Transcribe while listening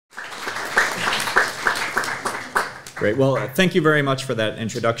Great. Well, thank you very much for that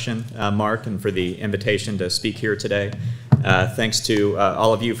introduction, Mark, and for the invitation to speak here today. Thanks to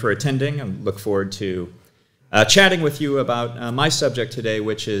all of you for attending. I look forward to chatting with you about my subject today,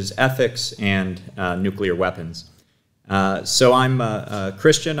 which is ethics and nuclear weapons. So I'm a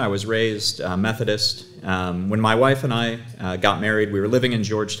Christian. I was raised Methodist. When my wife and I got married, we were living in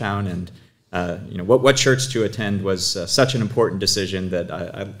Georgetown, and what church to attend was such an important decision that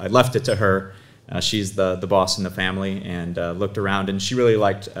I left it to her. She's the boss in the family, and looked around, and she really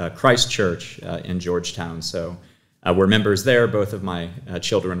liked Christ Church in Georgetown. So we're members there. Both of my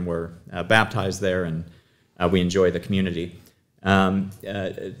children were baptized there, and we enjoy the community.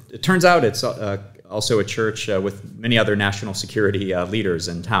 It turns out it's also a church with many other national security leaders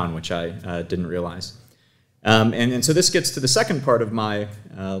in town, which I didn't realize. And so this gets to the second part of my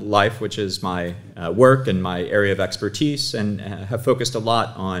life, which is my work and my area of expertise, and have focused a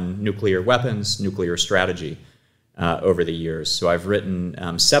lot on nuclear weapons, nuclear strategy over the years. So I've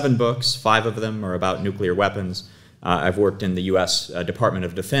written 7 books. 5 of them are about nuclear weapons. I've worked in the U.S. Department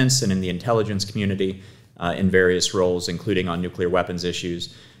of Defense and in the intelligence community in various roles, including on nuclear weapons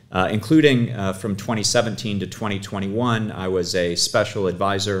issues. Including from 2017 to 2021, I was a special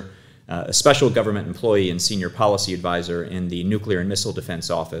advisor, a special government employee and senior policy advisor in the Nuclear and Missile Defense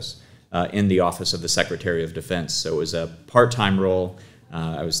Office in the Office of the Secretary of Defense. So it was a part-time role.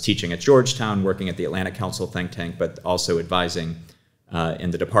 I was teaching at Georgetown, working at the Atlantic Council think tank, but also advising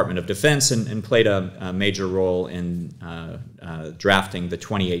in the Department of Defense, and played a major role in drafting the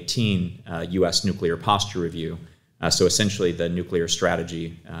 2018 U.S. Nuclear Posture Review. So essentially the nuclear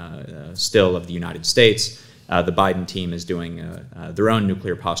strategy still of the United States. The Biden team is doing their own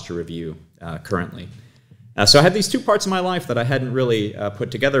nuclear posture review currently. So I had these 2 parts of my life that I hadn't really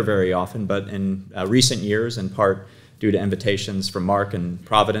put together very often, but in recent years, in part due to invitations from Mark and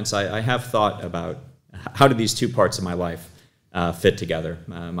Providence, I have thought about how do these 2 parts of my life fit together,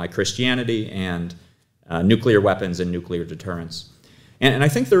 my Christianity and nuclear weapons and nuclear deterrence. And I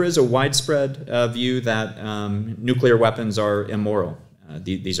think there is a widespread view that nuclear weapons are immoral.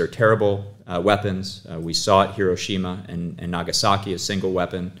 These are terrible weapons. We saw at Hiroshima and Nagasaki, a single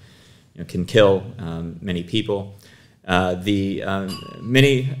weapon can kill many people. Many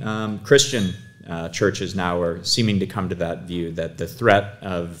Christian churches now are seeming to come to that view that the threat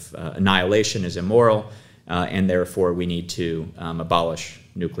of annihilation is immoral, and therefore we need to abolish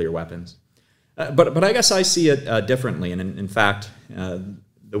nuclear weapons. But I guess I see it differently, and in fact,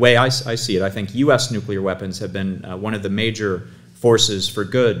 the way I see it, I think U.S. nuclear weapons have been one of the major forces for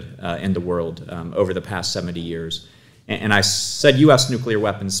good in the world over the past 70 years. And I said U.S. nuclear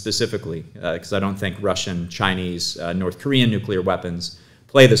weapons specifically because I don't think Russian, Chinese, North Korean nuclear weapons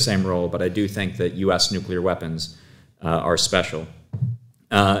play the same role, but I do think that U.S. nuclear weapons are special.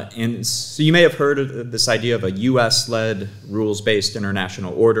 And so you may have heard of this idea of a U.S.-led rules-based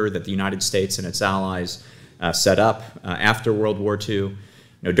international order that the United States and its allies set up after World War II.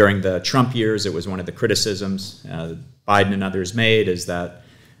 During the Trump years, it was one of the criticisms Biden and others made is that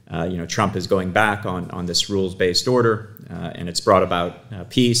Trump is going back on this rules-based order, and it's brought about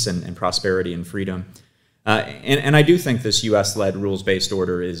peace and prosperity and freedom. And I do think this U.S.-led rules-based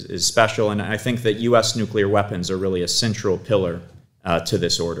order is special, and I think that U.S. nuclear weapons are really a central pillar to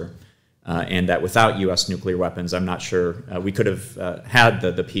this order, and that without U.S. nuclear weapons, I'm not sure we could have had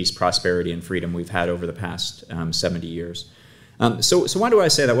the peace, prosperity, and freedom we've had over the past 70 years. So why do I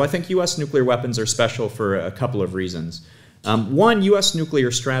say that? Well, I think U.S. nuclear weapons are special for a couple of reasons. One, U.S.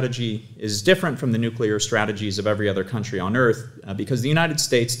 nuclear strategy is different from the nuclear strategies of every other country on Earth because the United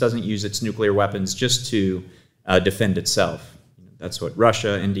States doesn't use its nuclear weapons just to defend itself. That's what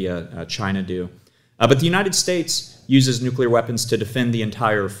Russia, India, China do. But the United States uses nuclear weapons to defend the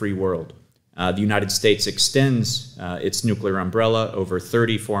entire free world. The United States extends its nuclear umbrella over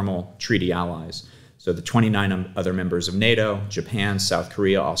 30 formal treaty allies. So the 29 other members of NATO, Japan, South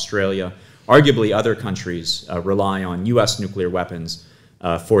Korea, Australia, arguably other countries rely on U.S. nuclear weapons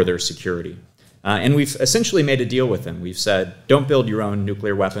for their security. And we've essentially made a deal with them. We've said, don't build your own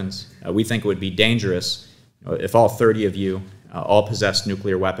nuclear weapons. We think it would be dangerous if all 30 of you all possessed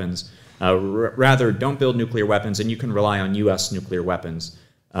nuclear weapons. Rather, don't build nuclear weapons, and you can rely on U.S. nuclear weapons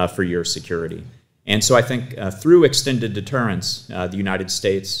for your security. And so I think through extended deterrence, the United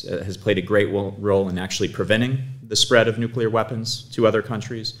States has played a great role in actually preventing the spread of nuclear weapons to other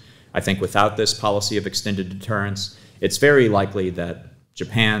countries. I think without this policy of extended deterrence, it's very likely that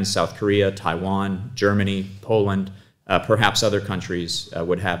Japan, South Korea, Taiwan, Germany, Poland, perhaps other countries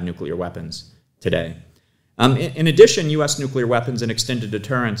would have nuclear weapons today. In addition, U.S. nuclear weapons and extended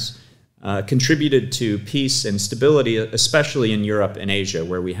deterrence contributed to peace and stability, especially in Europe and Asia,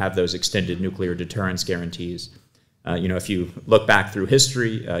 where we have those extended nuclear deterrence guarantees. If you look back through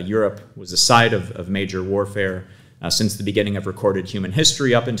history, Europe was the site of major warfare since the beginning of recorded human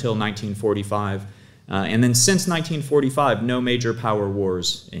history up until 1945. And then since 1945, no major power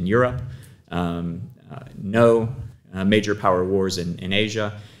wars in Europe, no major power wars in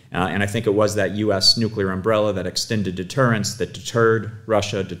Asia. And I think it was that U.S. nuclear umbrella that extended deterrence that deterred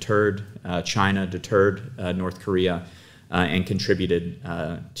Russia, deterred China, deterred North Korea, and contributed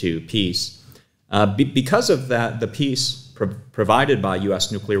to peace. Because of that, the peace provided by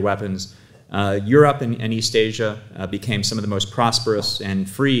U.S. nuclear weapons, Europe and East Asia became some of the most prosperous and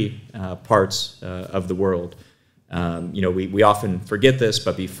free parts of the world. We often forget this,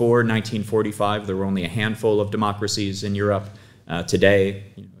 but before 1945, there were only a handful of democracies in Europe. Today,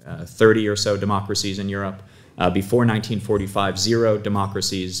 30 or so democracies in Europe. Before 1945, 0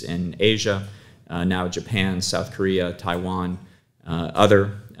 democracies in Asia. Now Japan, South Korea, Taiwan,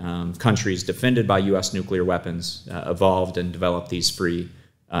 other countries defended by U.S. nuclear weapons evolved and developed these free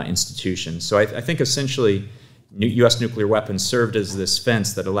institutions. So I think essentially U.S. nuclear weapons served as this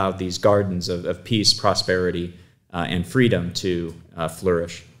fence that allowed these gardens of peace, prosperity, and freedom to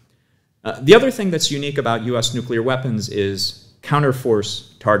flourish. The other thing that's unique about U.S. nuclear weapons is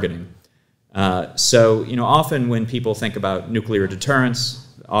counterforce targeting. Often when people think about nuclear deterrence,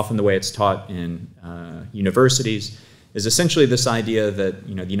 often the way it's taught in universities is essentially this idea that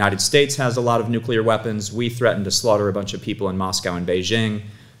the United States has a lot of nuclear weapons. We threaten to slaughter a bunch of people in Moscow and Beijing.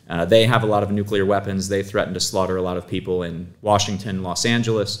 They have a lot of nuclear weapons. They threaten to slaughter a lot of people in Washington, Los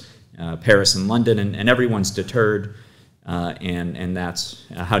Angeles, Paris, and London, and everyone's deterred, and that's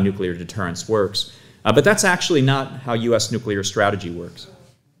how nuclear deterrence works. But that's actually not how U.S. nuclear strategy works,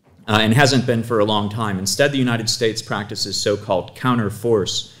 and hasn't been for a long time. Instead, the United States practices so-called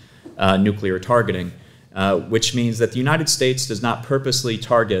counterforce nuclear targeting, which means that the United States does not purposely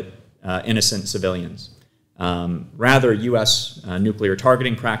target innocent civilians. Rather, U.S. Nuclear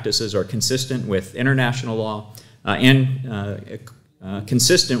targeting practices are consistent with international law and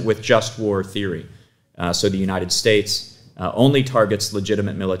consistent with just war theory. So the United States only targets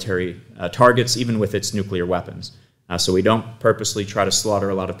legitimate military targets, even with its nuclear weapons. So we don't purposely try to slaughter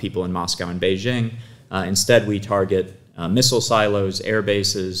a lot of people in Moscow and Beijing. Instead, we target missile silos, air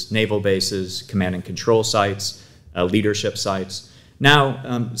bases, naval bases, command and control sites, leadership sites.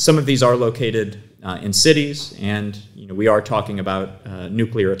 Now, some of these are located in cities, and we are talking about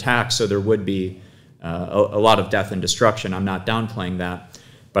nuclear attacks, so there would be a lot of death and destruction. I'm not downplaying that.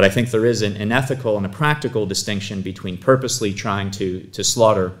 But I think there is an ethical and a practical distinction between purposely trying to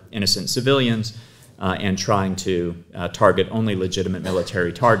slaughter innocent civilians and trying to target only legitimate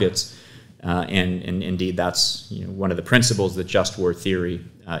military targets. And indeed, that's one of the principles that just war theory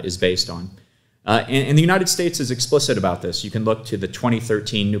is based on. And the United States is explicit about this. You can look to the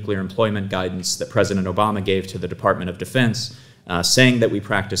 2013 nuclear employment guidance that President Obama gave to the Department of Defense, saying that we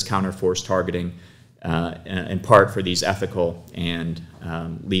practice counterforce targeting in part for these ethical and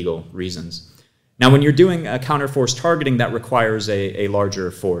legal reasons. Now, when you're doing a counterforce targeting, that requires a larger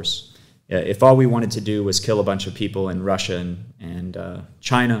force. If all we wanted to do was kill a bunch of people in Russia and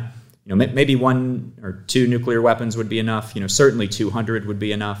China, maybe 1 or 2 nuclear weapons would be enough. Certainly 200 would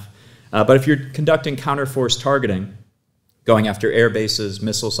be enough. But if you're conducting counterforce targeting, going after air bases,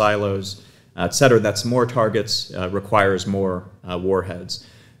 missile silos, et cetera, that's more targets, requires more warheads.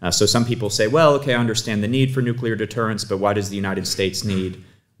 So some people say, well, okay, I understand the need for nuclear deterrence, but why does the United States need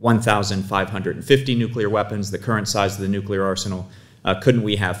 1,550 nuclear weapons, the current size of the nuclear arsenal? Couldn't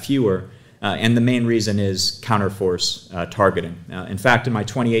we have fewer? And the main reason is counterforce targeting. In fact, in my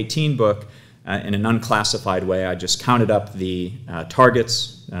 2018 book, in an unclassified way, I just counted up the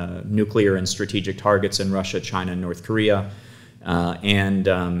targets, nuclear and strategic targets in Russia, China, and North Korea, and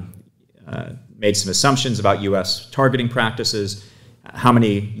made some assumptions about U.S. targeting practices. How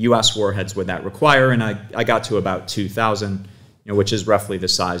many U.S. warheads would that require? And I got to about 2,000, which is roughly the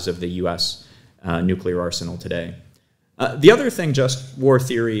size of the U.S. Nuclear arsenal today. The other thing just war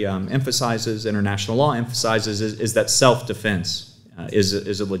theory emphasizes, international law emphasizes, is that self-defense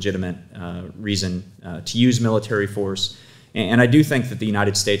is a legitimate reason to use military force. And I do think that the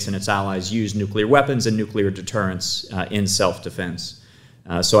United States and its allies use nuclear weapons and nuclear deterrence in self-defense.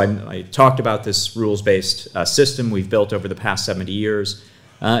 So I talked about this rules-based system we've built over the past 70 years.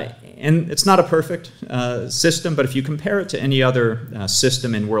 And it's not a perfect system, but if you compare it to any other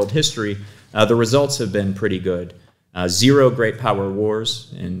system in world history, the results have been pretty good. 0 great power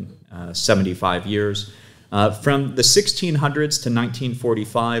wars in 75 years. From the 1600s to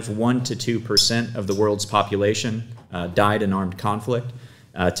 1945, 1 to 2% of the world's population died in armed conflict.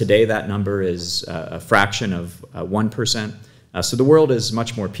 Today, that number is a fraction of 1%. So the world is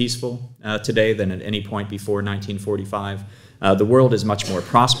much more peaceful today than at any point before 1945. The world is much more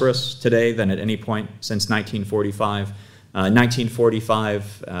prosperous today than at any point since 1945.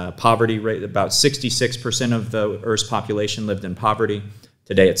 1945, poverty rate, about 66% of the Earth's population lived in poverty.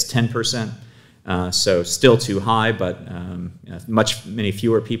 Today it's 10%. So still too high, but many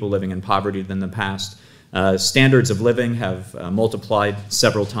fewer people living in poverty than the past. Standards of living have multiplied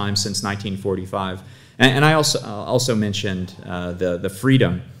several times since 1945. And I also mentioned the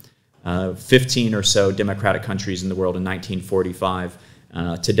freedom. 15 or so democratic countries in the world in 1945,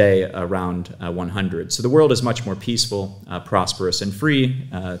 today around 100. So the world is much more peaceful, prosperous, and free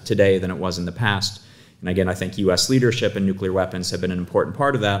today than it was in the past. And again, I think U.S. leadership and nuclear weapons have been an important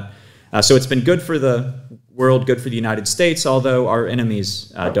part of that. So it's been good for the world, good for the United States, although our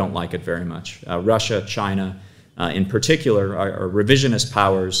enemies don't like it very much. Russia, China, in particular, are revisionist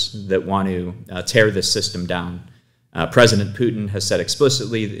powers that want to tear this system down. President Putin has said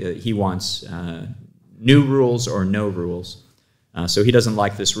explicitly he wants new rules or no rules. So he doesn't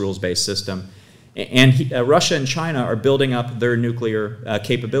like this rules-based system. And Russia and China are building up their nuclear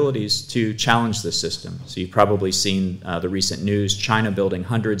capabilities to challenge this system. So you've probably seen the recent news, China building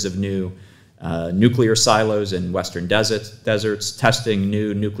hundreds of new nuclear silos in western deserts, testing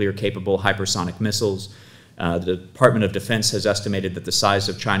new nuclear-capable hypersonic missiles. The Department of Defense has estimated that the size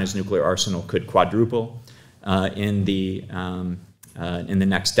of China's nuclear arsenal could quadruple in the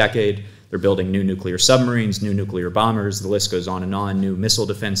next decade. They're building new nuclear submarines, new nuclear bombers, the list goes on, new missile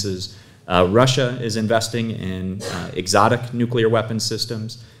defenses. Russia is investing in exotic nuclear weapon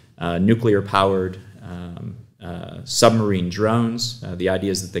systems, nuclear-powered submarine drones. The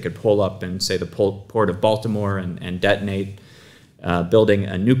idea is that they could pull up in, say, the port of Baltimore and detonate, building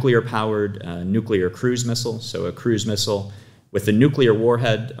a nuclear-powered nuclear cruise missile, so a cruise missile with a nuclear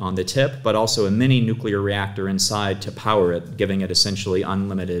warhead on the tip, but also a mini nuclear reactor inside to power it, giving it essentially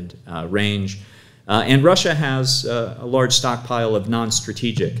unlimited range. And Russia has a large stockpile of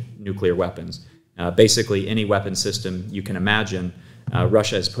non-strategic nuclear weapons. Basically, any weapon system you can imagine,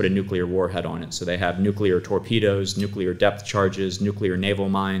 Russia has put a nuclear warhead on it. So they have nuclear torpedoes, nuclear depth charges, nuclear naval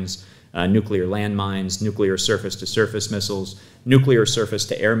mines, nuclear landmines, nuclear surface-to-surface missiles, nuclear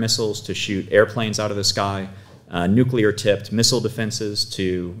surface-to-air missiles to shoot airplanes out of the sky, nuclear-tipped missile defenses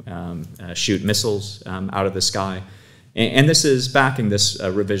to shoot missiles out of the sky. And this is backing this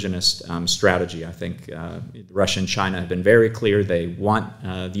revisionist strategy. I think Russia and China have been very clear they want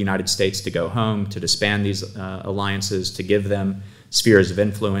the United States to go home, to disband these alliances, to give them spheres of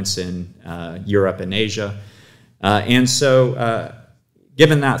influence in Europe and Asia. And so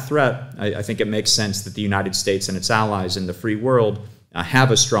given that threat, I think it makes sense that the United States and its allies in the free world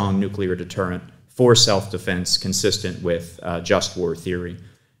have a strong nuclear deterrent for self-defense consistent with just war theory.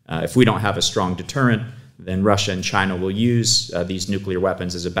 If we don't have a strong deterrent, then Russia and China will use these nuclear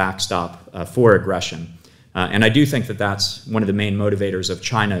weapons as a backstop for aggression. And I do think that that's one of the main motivators of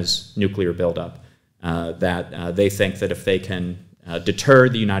China's nuclear buildup, that they think that if they can deter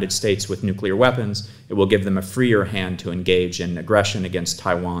the United States with nuclear weapons, it will give them a freer hand to engage in aggression against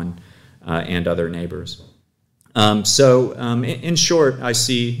Taiwan and other neighbors. In short, I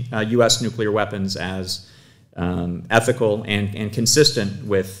see U.S. nuclear weapons as ethical and consistent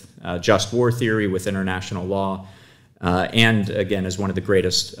with just war theory, with international law, and again, as one of the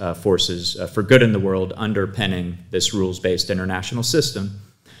greatest forces for good in the world underpinning this rules-based international system.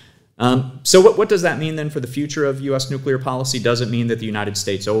 So what does that mean then for the future of U.S. nuclear policy? Does it mean that the United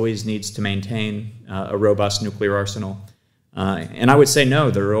States always needs to maintain a robust nuclear arsenal? And I would say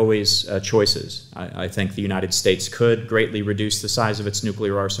no, there are always choices. I think the United States could greatly reduce the size of its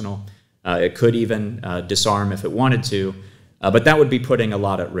nuclear arsenal. It could even disarm if it wanted to, but that would be putting a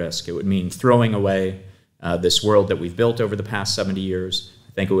lot at risk. It would mean throwing away this world that we've built over the past 70 years.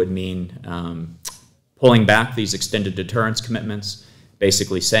 I think it would mean pulling back these extended deterrence commitments,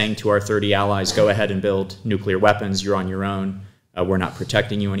 basically saying to our 30 allies, go ahead and build nuclear weapons, you're on your own, we're not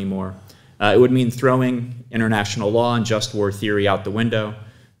protecting you anymore. It would mean throwing international law and just war theory out the window.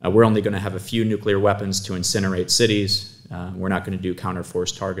 We're only going to have a few nuclear weapons to incinerate cities. We're not going to do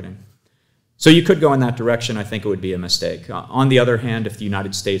counter-force targeting. So you could go in that direction. I think it would be a mistake. On the other hand, if the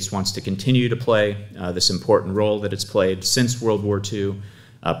United States wants to continue to play this important role that it's played since World War II,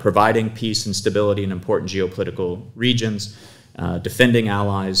 providing peace and stability in important geopolitical regions, defending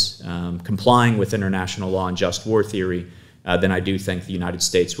allies, complying with international law and just war theory, then I do think the United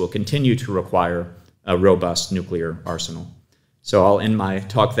States will continue to require a robust nuclear arsenal. So I'll end my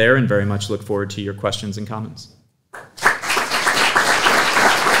talk there and very much look forward to your questions and comments.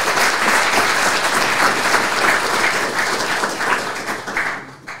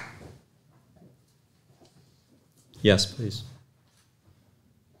 Yes, please.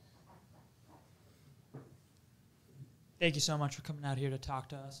 Thank you so much for coming out here to talk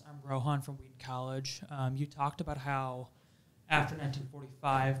to us. I'm Rohan from Wheaton College. You talked about how after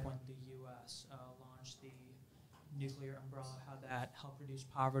 1945, when the U.S. Launched the nuclear umbrella, how that helped reduce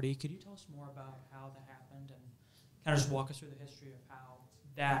poverty. Could you tell us more about how that happened and kind of just walk us through the history of how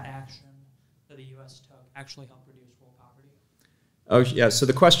that action that the U.S. took actually helped reduce world poverty? Oh, yeah. So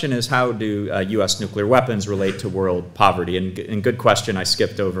the question is, how do U.S. nuclear weapons relate to world poverty? And good question. I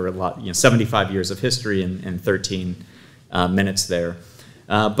skipped over a lot, 75 years of history in 13 minutes there.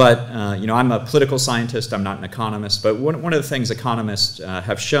 But I'm a political scientist. I'm not an economist. But one of the things economists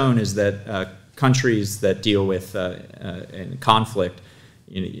have shown is that countries that deal with in conflict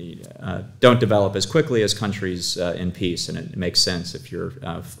don't develop as quickly as countries in peace. And it makes sense. If you're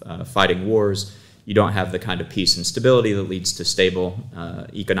fighting wars, you don't have the kind of peace and stability that leads to stable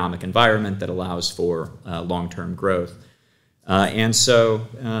economic environment that allows for long-term growth. And so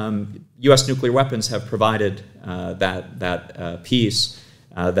U.S. nuclear weapons have provided that peace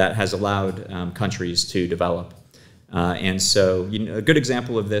that has allowed countries to develop. And so a good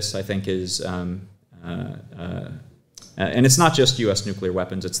example of this, I think, is, and it's not just U.S. nuclear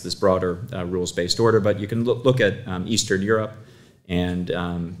weapons, it's this broader rules-based order, but you can look at Eastern Europe and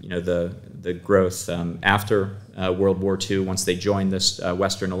the growth after World War II, once they joined this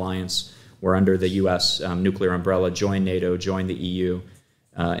Western alliance, were under the U.S. Nuclear umbrella, joined NATO, joined the EU,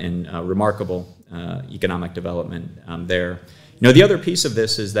 in remarkable economic development there. The other piece of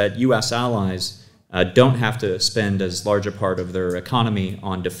this is that U.S. allies don't have to spend as large a part of their economy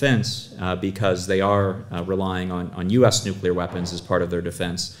on defense because they are relying on U.S. nuclear weapons as part of their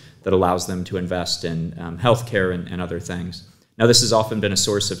defense that allows them to invest in healthcare and other things. Now, this has often been a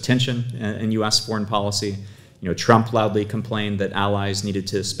source of tension in U.S. foreign policy. Trump loudly complained that allies needed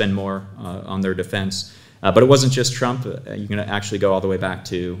to spend more on their defense. But it wasn't just Trump. You can actually go all the way back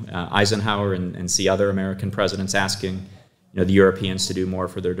to Eisenhower and see other American presidents asking the Europeans to do more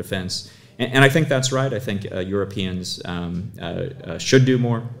for their defense. And I think that's right. I think Europeans should do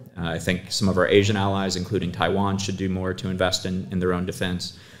more. I think some of our Asian allies, including Taiwan, should do more to invest in their own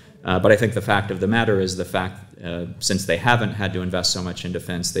defense. But I think the fact of the matter is the fact, since they haven't had to invest so much in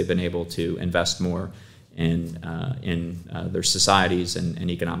defense, they've been able to invest more in their societies and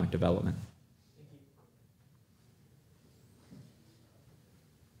economic development.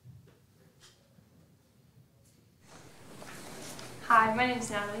 Hi, my name is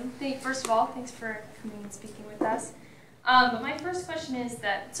Natalie. First of all, thanks for coming and speaking with us. But my first question is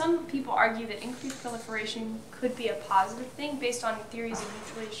that some people argue that increased proliferation could be a positive thing based on theories of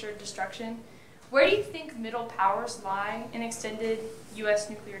mutually assured destruction. Where do you think middle powers lie in extended U.S.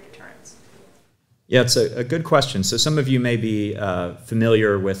 nuclear deterrence? Yeah, it's a good question. So some of you may be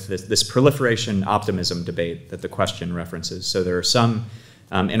familiar with this proliferation optimism debate that the question references. So there are some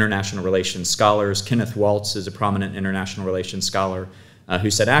international relations scholars. Kenneth Waltz is a prominent international relations scholar who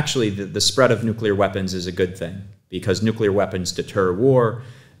said actually the spread of nuclear weapons is a good thing because nuclear weapons deter war.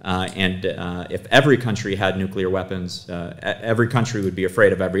 And if every country had nuclear weapons, every country would be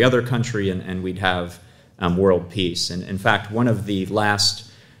afraid of every other country and we'd have world peace. And in fact, one of the last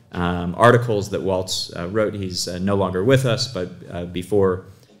articles that Waltz wrote, he's no longer with us, but before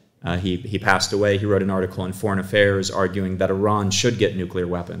he passed away, he wrote an article in Foreign Affairs arguing that Iran should get nuclear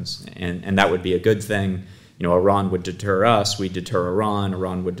weapons, and that would be a good thing. Iran would deter us, we'd deter Iran,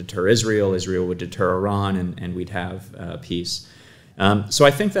 Iran would deter Israel, Israel would deter Iran, and we'd have peace. So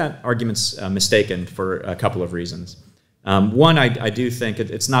I think that argument's mistaken for a couple of reasons. One, I do think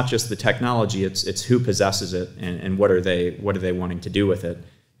it's not just the technology, it's who possesses it and what are they wanting to do with it.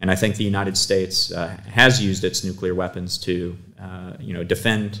 And I think the United States has used its nuclear weapons to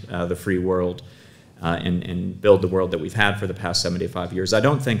defend the free world and build the world that we've had for the past 75 years. I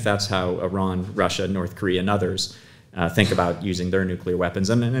don't think that's how Iran, Russia, North Korea, and others think about using their nuclear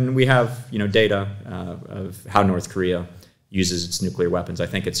weapons. And we have data of how North Korea uses its nuclear weapons. I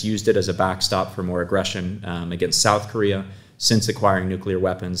think it's used it as a backstop for more aggression against South Korea. Since acquiring nuclear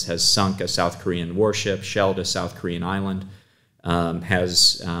weapons, has sunk a South Korean warship, shelled a South Korean island,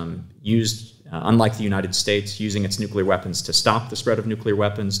 has used, unlike the United States, using its nuclear weapons to stop the spread of nuclear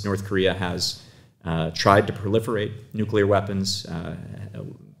weapons. North Korea has tried to proliferate nuclear weapons,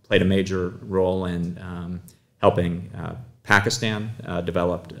 played a major role in helping Pakistan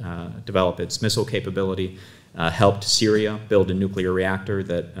develop its missile capability, helped Syria build a nuclear reactor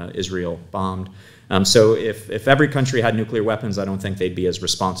that Israel bombed. So if every country had nuclear weapons, I don't think they'd be as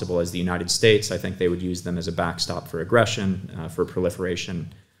responsible as the United States. I think they would use them as a backstop for aggression, for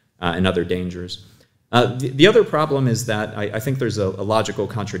proliferation, and other dangers. The other problem is that I think there's a logical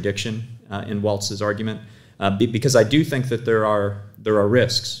contradiction in Waltz's argument. because I do think that there are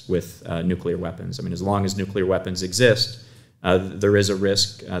risks with nuclear weapons. I mean, as long as nuclear weapons exist, there is a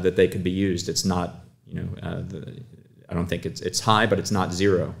risk that they could be used. It's not, I don't think it's high, but it's not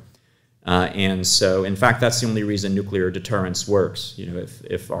zero. And so, in fact, that's the only reason nuclear deterrence works.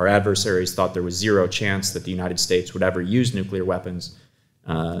 If our adversaries thought there was zero chance that the United States would ever use nuclear weapons,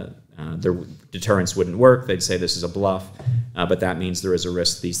 their deterrence wouldn't work. They'd say this is a bluff, but that means there is a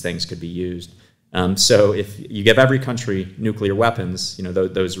risk these things could be used. So if you give every country nuclear weapons,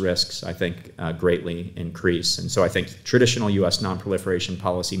 those risks, I think, greatly increase. And so I think traditional U.S. nonproliferation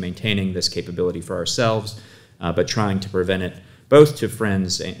policy, maintaining this capability for ourselves, but trying to prevent it both to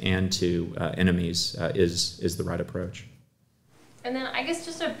friends and to enemies is the right approach. And then I guess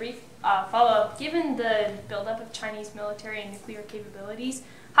just a brief follow-up. Given the buildup of Chinese military and nuclear capabilities,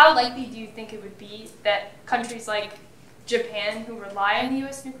 how likely do you think it would be that countries like Japan, who rely on the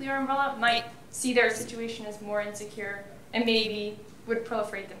U.S. nuclear umbrella, might see their situation as more insecure and maybe would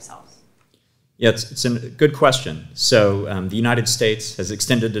proliferate themselves? Yeah, it's a good question. So the United States has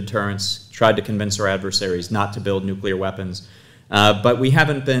extended deterrence, tried to convince our adversaries not to build nuclear weapons, but we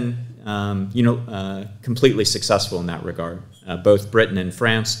haven't been completely successful in that regard. Both Britain and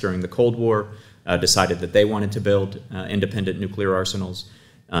France during the Cold War decided that they wanted to build independent nuclear arsenals.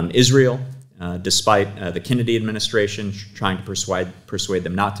 Israel, despite the Kennedy administration trying to persuade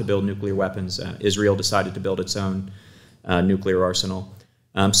them not to build nuclear weapons, Israel decided to build its own nuclear arsenal.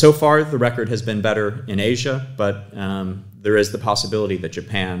 So far, the record has been better in Asia, but there is the possibility that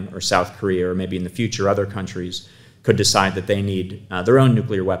Japan or South Korea, or maybe in the future other countries, could decide that they need their own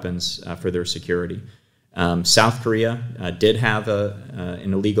nuclear weapons for their security. South Korea did have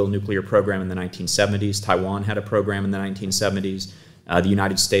an illegal nuclear program in the 1970s. Taiwan had a program in the 1970s. The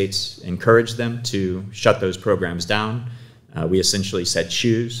United States encouraged them to shut those programs down. We essentially said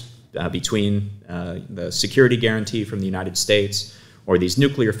choose between the security guarantee from the United States or these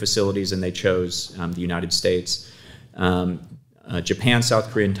nuclear facilities, and they chose the United States. Japan, South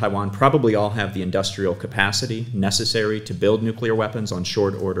Korea, and Taiwan probably all have the industrial capacity necessary to build nuclear weapons on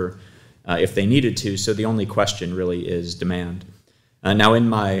short order if they needed to, so the only question really is demand. Now, in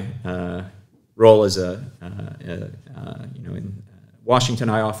my role as in Washington,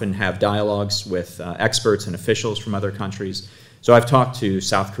 I often have dialogues with experts and officials from other countries. So I've talked to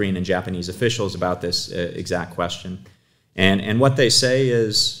South Korean and Japanese officials about this exact question. And what they say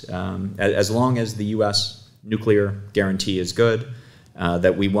is, as long as the U.S. nuclear guarantee is good,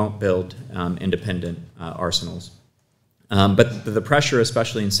 that we won't build independent arsenals. But the pressure,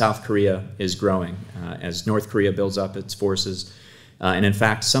 especially in South Korea, is growing as North Korea builds up its forces. And in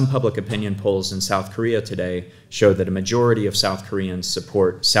fact, some public opinion polls in South Korea today show that a majority of South Koreans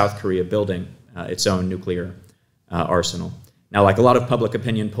support South Korea building its own nuclear arsenal. Now, like a lot of public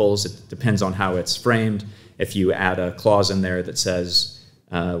opinion polls, it depends on how it's framed. If you add a clause in there that says,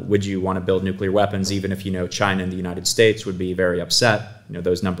 would you want to build nuclear weapons, even if you know China and the United States would be very upset,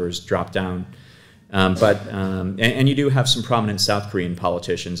 those numbers drop down. And you do have some prominent South Korean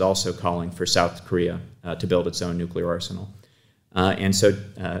politicians also calling for South Korea to build its own nuclear arsenal. And so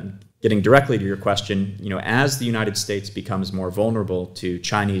getting directly to your question, as the United States becomes more vulnerable to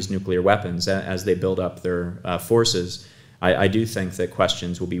Chinese nuclear weapons, as they build up their forces, I do think that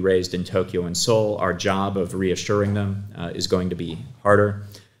questions will be raised in Tokyo and Seoul. Our job of reassuring them is going to be harder.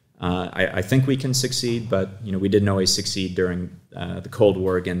 I think we can succeed, but we didn't always succeed during the Cold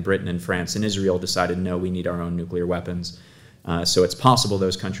War. Again, Britain and France and Israel decided, no, we need our own nuclear weapons. So it's possible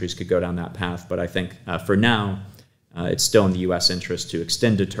those countries could go down that path, but I think for now, it's still in the U.S. interest to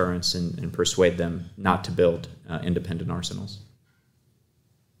extend deterrence and persuade them not to build independent arsenals.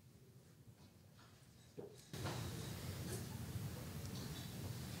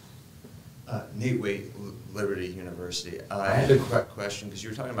 Nate Waite, Liberty University. I had a quick question because you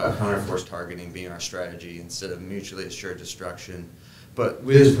were talking about counterforce targeting being our strategy instead of mutually assured destruction. But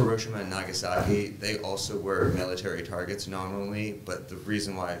with Hiroshima and Nagasaki, they also were military targets nominally, but the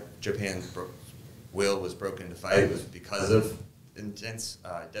reason why Japan's will was broken to fight was because of intense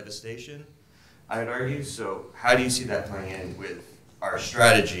devastation, I would argue. So how do you see that playing in with our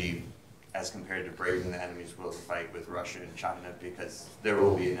strategy as compared to breaking the enemy's will to fight with Russia and China, because there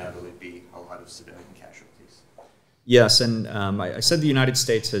will inevitably be a lot of civilian casualties? Yes, and I said the United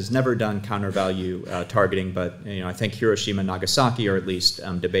States has never done counter-value targeting, but I think Hiroshima and Nagasaki are at least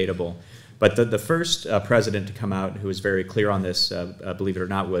debatable. But the first president to come out who was very clear on this, believe it or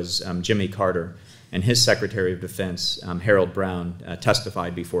not, was Jimmy Carter. And his Secretary of Defense, Harold Brown,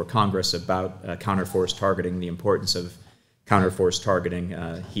 testified before Congress about counterforce targeting, the importance of counterforce targeting.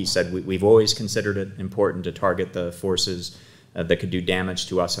 He said, we've always considered it important to target the forces that could do damage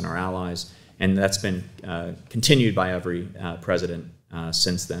to us and our allies. And that's been continued by every president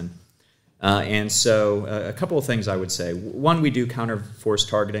since then. And so a couple of things I would say. One, we do counter-force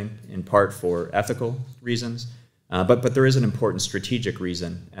targeting in part for ethical reasons, but there is an important strategic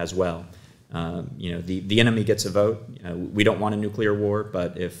reason as well. The enemy gets a vote. We don't want a nuclear war,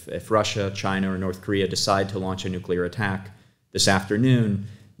 but if Russia, China, or North Korea decide to launch a nuclear attack this afternoon,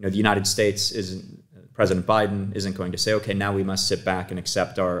 the United States President Biden isn't going to say, okay, now we must sit back and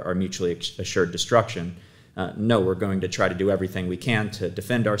accept our mutually assured destruction. No, we're going to try to do everything we can to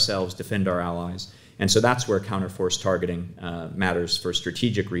defend ourselves, defend our allies. And so that's where counterforce targeting matters for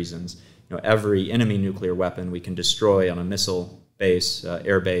strategic reasons. Every enemy nuclear weapon we can destroy on a missile base,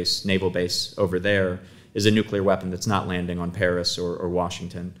 air base, naval base over there is a nuclear weapon that's not landing on Paris or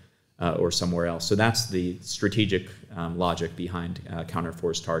Washington or somewhere else. So that's the strategic logic behind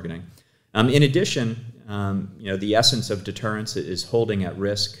counterforce targeting. In addition, the essence of deterrence is holding at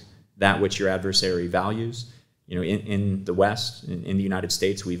risk that which your adversary values. In the West, in the United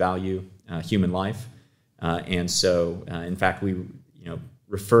States, we value human life, and so in fact we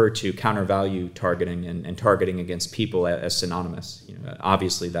refer to counter-value targeting and targeting against people as synonymous.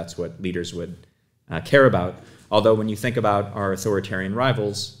 Obviously that's what leaders would care about. Although when you think about our authoritarian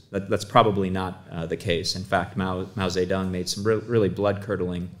rivals, that's probably not the case. In fact, Mao Zedong made some really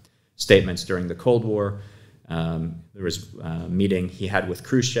blood-curdling statements during the Cold War. There was a meeting he had with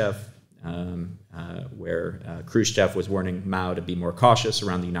Khrushchev where Khrushchev was warning Mao to be more cautious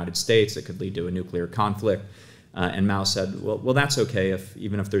around the United States. It could lead to a nuclear conflict. And Mao said, well, that's okay.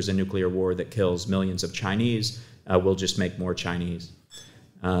 Even if there's a nuclear war that kills millions of Chinese, we'll just make more Chinese.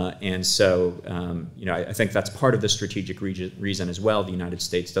 And so, I think that's part of the strategic reason as well. The United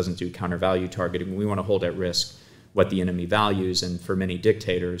States doesn't do counter-value targeting. We want to hold at risk what the enemy values, and for many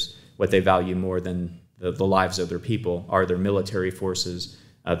dictators, what they value more than the lives of their people are their military forces,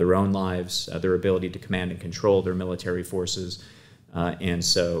 their own lives, their ability to command and control their military forces. And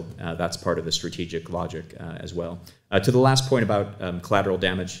so that's part of the strategic logic as well. To the last point about collateral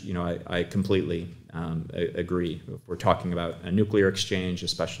damage, I completely agree. If we're talking about a nuclear exchange,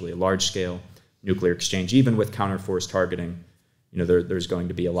 especially a large-scale nuclear exchange, even with counter-force targeting, there's going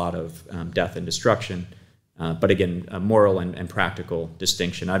to be a lot of death and destruction. But again, a moral and practical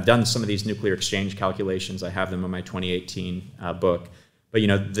distinction. I've done some of these nuclear exchange calculations. I have them in my 2018 book. But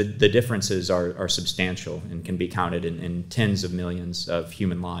the differences are substantial and can be counted in tens of millions of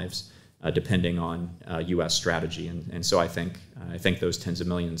human lives, depending on U.S. strategy. And so I think those tens of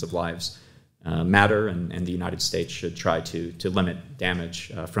millions of lives matter, and the United States should try to limit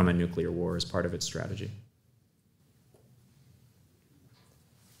damage from a nuclear war as part of its strategy.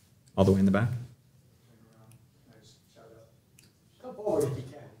 All the way in the back. Come forward if you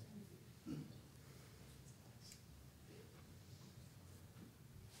can.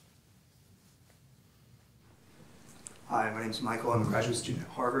 Hi, my name is Michael. I'm a graduate student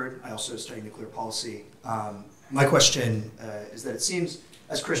at Harvard. I also study nuclear policy. My question is that it seems,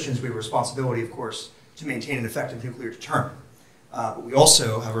 as Christians, we have a responsibility, of course, to maintain an effective nuclear deterrent. But we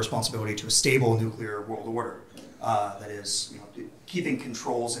also have a responsibility to a stable nuclear world order. That is, keeping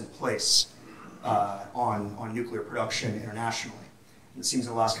controls in place on nuclear production internationally. And it seems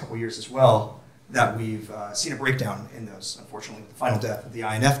in the last couple of years as well that we've seen a breakdown in those, unfortunately, with the final death of the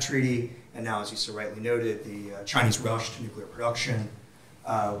INF Treaty, and now, as you so rightly noted, the Chinese rush to nuclear production.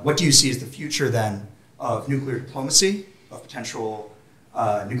 What do you see as the future, then, of nuclear diplomacy, of potential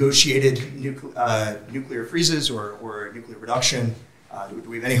negotiated nuclear freezes or nuclear reduction? Do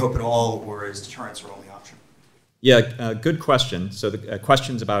we have any hope at all, or is deterrence our only option? Yeah, good question. So the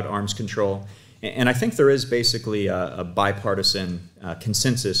question's about arms control. And I think there is basically a bipartisan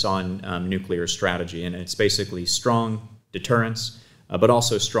consensus on nuclear strategy, and it's basically strong deterrence, but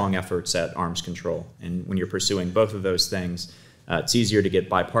also strong efforts at arms control. And when you're pursuing both of those things, it's easier to get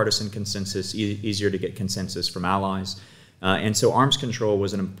bipartisan consensus, easier to get consensus from allies. And so arms control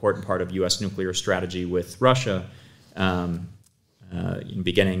was an important part of U.S. nuclear strategy with Russia,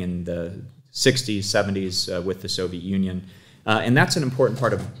 beginning in the 60s, 70s with the Soviet Union. And that's an important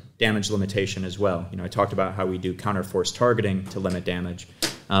part of damage limitation as well. I talked about how we do counter-force targeting to limit damage,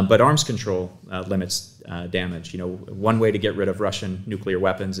 but arms control limits damage. One way to get rid of Russian nuclear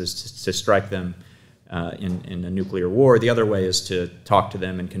weapons is to strike them in a nuclear war. The other way is to talk to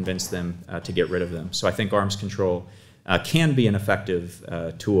them and convince them to get rid of them. So I think arms control can be an effective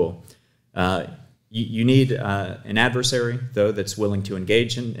tool. You need an adversary, though, that's willing to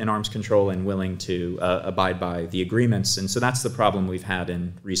engage in arms control and willing to abide by the agreements. And so that's the problem we've had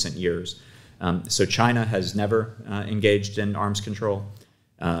in recent years. So China has never engaged in arms control.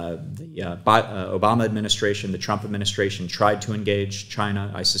 Obama administration, the Trump administration tried to engage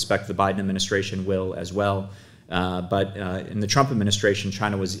China. I suspect the Biden administration will as well. But in the Trump administration,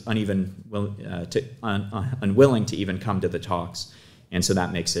 China was unwilling to even come to the talks, and so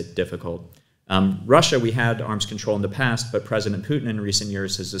that makes it difficult. Russia, we had arms control in the past, but President Putin in recent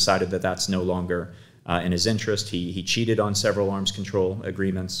years has decided that that's no longer in his interest. He cheated on several arms control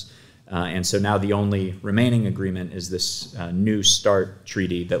agreements. And so now the only remaining agreement is this New START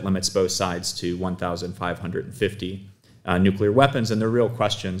treaty that limits both sides to 1,550 nuclear weapons. And there are real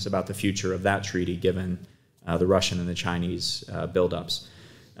questions about the future of that treaty given the Russian and the Chinese buildups.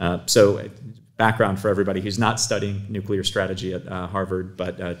 So background for everybody who's not studying nuclear strategy at Harvard,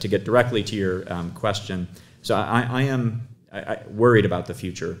 but to get directly to your question, so I am worried about the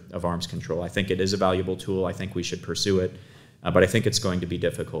future of arms control. I think it is a valuable tool. I think we should pursue it. But I think it's going to be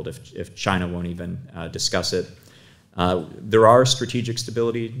difficult if China won't even discuss it. There are strategic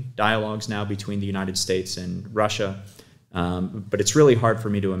stability dialogues now between the United States and Russia, but it's really hard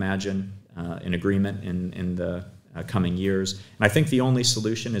for me to imagine an agreement in the coming years. And I think the only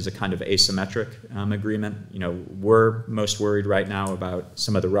solution is a kind of asymmetric agreement. You know, we're most worried right now about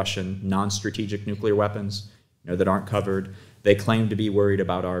some of the Russian non-strategic nuclear weapons, you know, that aren't covered. They claim to be worried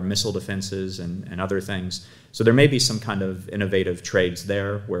about our missile defenses and other things. So there may be some kind of innovative trades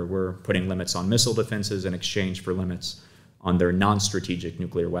there where we're putting limits on missile defenses in exchange for limits on their non-strategic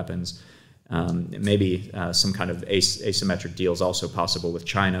nuclear weapons. Maybe some kind of asymmetric deal is also possible with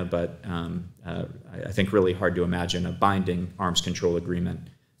China, but I think really hard to imagine a binding arms control agreement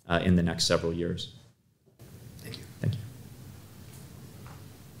in the next several years. Thank you. Thank you.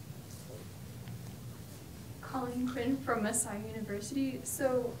 Colleen Quinn from Messiah University.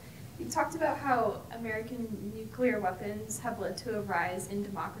 So you talked about how American nuclear weapons have led to a rise in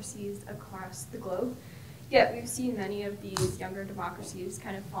democracies across the globe. Yet we've seen many of these younger democracies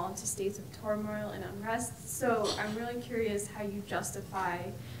kind of fall into states of turmoil and unrest. So I'm really curious how you justify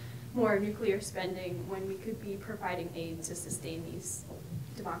more nuclear spending when we could be providing aid to sustain these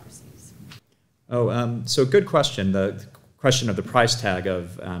democracies. So good question. The question of the price tag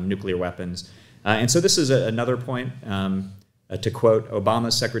of nuclear weapons. And so this is another point. To quote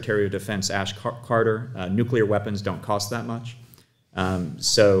Obama's Secretary of Defense Ash Carter, nuclear weapons don't cost that much.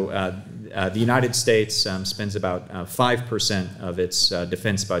 The United States spends about 5% of its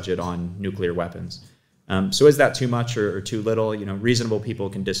defense budget on nuclear weapons. So is that too much or too little? You know, reasonable people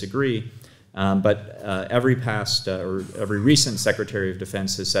can disagree. But every recent Secretary of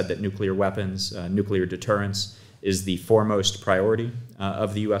Defense has said that nuclear weapons, nuclear deterrence, is the foremost priority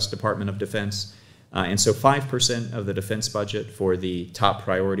of the U.S. Department of Defense. And so 5% of the defense budget for the top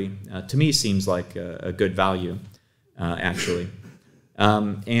priority, to me, seems like a good value, actually.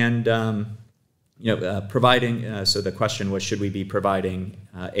 Providing, so the question was, should we be providing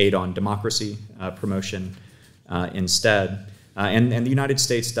aid on democracy promotion instead? And the United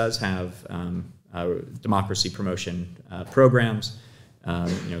States does have democracy promotion programs,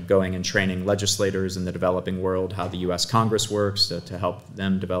 going and training legislators in the developing world how the U.S. Congress works to help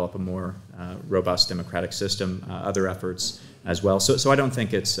them develop a more robust democratic system, other efforts as well. So I don't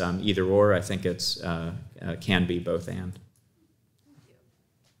think it's either or. I think it's can be both and.